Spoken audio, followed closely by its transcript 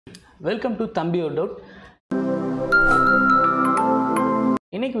Welcome to Thambi or Doubt.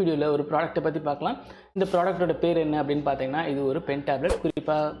 இன்னைக்கு வீடியோல ஒரு ப்ராடக்ட்டை பத்தி பார்க்கலாம். இந்த ப்ராடக்ட்டோட பேர் என்ன அப்படினு பாத்தீங்கன்னா இது ஒரு பென் டேப்லெட்.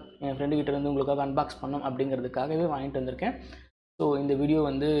 குறிப்பா என் ஃப்ரெண்ட் கிட்ட இருந்து உங்களுக்கு அன்பாக்ஸ் பண்ணனும் அப்படிங்கிறதுக்காகவே வாங்கிட்டு வந்திருக்கேன். சோ இந்த வீடியோ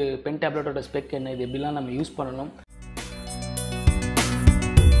வந்து பென் டேப்லெட்டோட ஸ்பெக் என்ன, இது எப்படிலாம் நம்ம யூஸ் பண்ணனும்,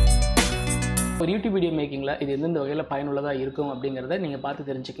 ஒரு யூடியூப் வீடியோ மேக்கிங்ல இது எந்த வகையில பயனுள்ளதா இருக்கும் அப்படிங்கறதை நீங்க பார்த்து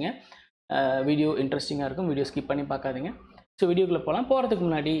தெரிஞ்சுக்கங்க. வீடியோ இன்ட்ரஸ்டிங்கா இருக்கும். வீடியோ ஸ்கிப் பண்ணி பார்க்காதீங்க. ஸோ வீடியோக்குள்ள போகலாம். போகிறதுக்கு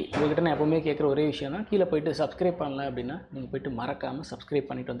முன்னாடி உங்கள்கிட்ட நான் எப்போவுமே கேட்குற ஒரே விஷயம் தான், கீழே போய்ட்டு சப்ஸ்கிரைப் பண்ணல அப்படின்னா நீங்கள் போய்ட்டு மறக்காமல் சப்ஸ்கிரைப்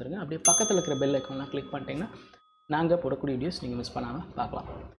பண்ணிட்டு வந்துருங்க. அப்படியே பக்கத்தில் இருக்கிற பெல் ஐக்கான்லாம் கிளிக் பண்ணிட்டீங்கன்னா நாங்கள் போடக்கூடிய வீடியோஸ் நீங்கள் மிஸ் பண்ணாமல் பார்க்கலாம்.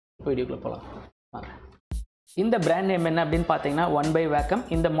 இப்போ வீடியோக்குள்ளே போகலாம் வாங்க. இந்த பிராண்ட் நேம் என்ன அப்படின்னு பார்த்தீங்கன்னா VEIKK.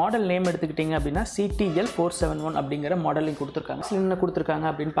 இந்த மாடல் நேம் எடுத்துக்கிட்டிங்க அப்படின்னா Ctl 471 அப்படிங்கிற மாடலிங் கொடுத்துருக்காங்க. என்ன கொடுத்துருக்காங்க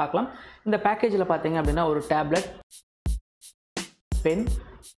அப்படின்னு பார்க்கலாம். இந்த பேக்கேஜில் பார்த்தீங்க அப்படின்னா ஒரு tablet, pen,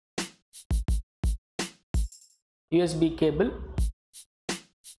 USB cable,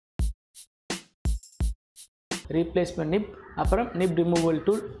 replacement நிப், அப்புறம் நிப் ரிமூவல்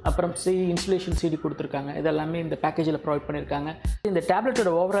டூல், அப்புறம் இன்ஸ்டலேஷன் CD கொடுத்துருக்காங்க. இதெல்லாமே இந்த பேக்கேஜில் ப்ரொவைட் பண்ணியிருக்காங்க. இந்த டேப்லெட்டோட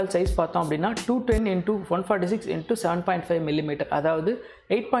ஓவரால் சைஸ் பார்த்தோம் அப்படின்னா 210 × 146 × 7.5 mm, அதாவது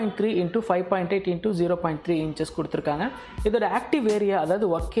 8.3 × 5.8 × 0.3 inches கொடுத்துருக்காங்க. இதோட ஆக்டிவ் ஏரியா, அதாவது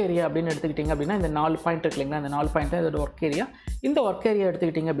ஒர்க் ஏரியா அப்படின்னு எடுத்துக்கிட்டிங்க அப்படின்னா இந்த 4 பாயிண்ட் இருக்கு இல்லைங்களா, இந்த 4 பாயிண்ட் தான் இதோட ஒர்க் ஏரியா. இந்த ஒர்க் ஏரியா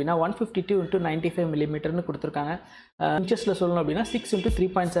எடுத்துக்கிட்டிங்க அப்படின்னா 152 × 95 mm கொடுத்துருக்காங்க. இன்ச்சஸில் சொல்லணும் அப்படின்னா 6 ×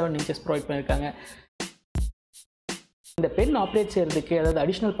 3.7 inches ப்ரொவைட் பண்ணியிருக்காங்க. இந்த பென் ஆப்ரேட் செய்கிறதுக்கு அதாவது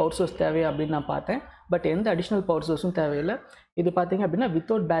அடிஷ்னல் பவர் சோர்ஸ் தேவை அப்படின்னு நான் பார்த்தேன். பட் எந்த அடிஷ்னல் பவர் சோர்ஸும் தேவையில்லை. இது பார்த்தீங்க அப்படின்னா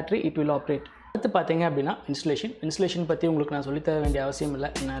without battery it will operate. அடுத்து பார்த்தீங்க அப்படின்னா இன்ஸ்டலேஷன் பற்றி உங்களுக்கு நான் சொல்லித்தர வேண்டிய அவசியம் இல்லை,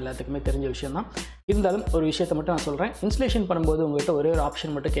 நான் எல்லாத்துக்குமே தெரிஞ்ச விஷயம் தான். இருந்தாலும் ஒரு விஷயத்தை மட்டும் நான் சொல்கிறேன். இன்ஸ்டலேஷன் பண்ணும்போது உங்கள்கிட்ட ஒரே ஒரு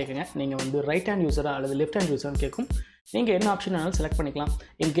ஆப்ஷன் மட்டும் கேட்குங்க. நீங்கள் வந்து ரைட் ஹேண்ட் யூஸரா அல்லது லெஃப்ட் ஹேண்ட் யூஸர்னு கேட்கும். நீங்கள் என்ன ஆப்ஷன் வேணாலும் செலக்ட் பண்ணிக்கலாம்.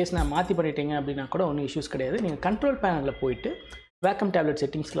 இன்கேஸ் நான் மாற்றி பண்ணிட்டீங்க அப்படின்னா கூட ஒன்றும் இஷ்யூஸ் கிடையாது. நீங்கள் கண்ட்ரோல் பேனலில் போயிட்டு Wacom டேப்லெட்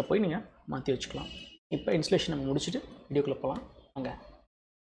செட்டிங்ஸில் போய் நீங்கள் மாற்றி வச்சுக்கலாம். இப்போ இன்ஸ்டலேஷன் நம்ம முடிச்சுட்டு வீடியோக்குள்ளே போகலாம் வாங்க.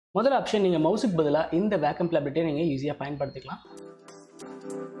 முதல் ஆப்ஷன், நீங்கள் மவுஸுக்கு பதிலாக இந்த Wacom டேப்லெட்டை நீங்கள் ஈஸியாக பயன்படுத்திக்கலாம்.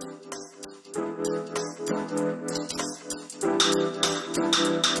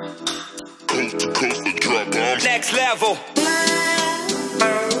 Next level.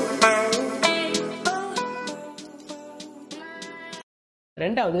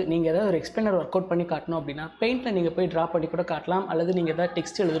 ரெண்டாவது, நீங்கள் ஏதாவது ஒரு எக்ஸ்பிளைனர் ஒர்க் அவுட் பண்ணி காட்டணும் அப்படின்னா பெயிண்டில் நீங்கள் போய் ட்ரா பண்ணி கூட காட்டலாம். அல்லது நீங்கள் ஏதாவது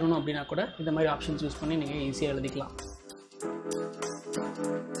டெக்ஸ்ட் எழுதணும் அப்படின்னா கூட இந்த மாதிரி ஆப்ஷன்ஸ் யூஸ் பண்ணி நீங்கள் ஈஸியாக எழுதிக்கலாம்.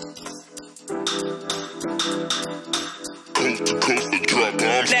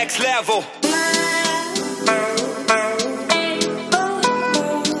 Next level.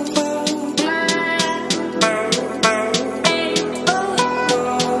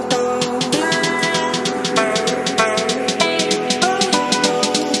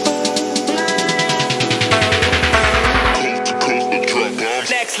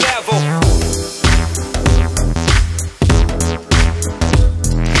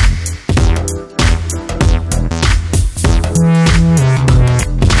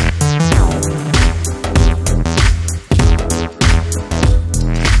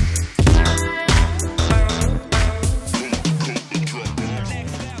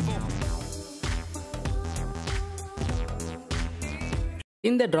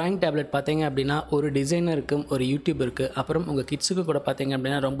 இந்த டிராயிங் டேப்லெட் பார்த்தீங்க அப்படின்னா ஒரு டிசைனருக்கும் ஒரு யூடியூபருக்கு அப்புறம் உங்கள் கிட்ஸுக்கு கூட பார்த்தீங்க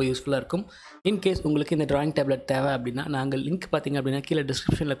அப்படின்னா ரொம்ப யூஸ்ஃபுல்லாக இருக்கும். இன்கேஸ் உங்களுக்கு இந்த டிராயிங் டேப்லெட் தேவை அப்படின்னா நாங்கள் லிங்க் பார்த்தீங்க அப்படின்னா கீழே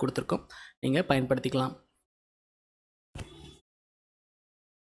டிஸ்கிரிப்ஷனில் கொடுத்துருக்கோம், நீங்கள் பயன்படுத்திக்கலாம்.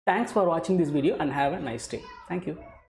 தேங்க்ஸ் ஃபார் வாட்சிங் this video and have a nice day. Thank you.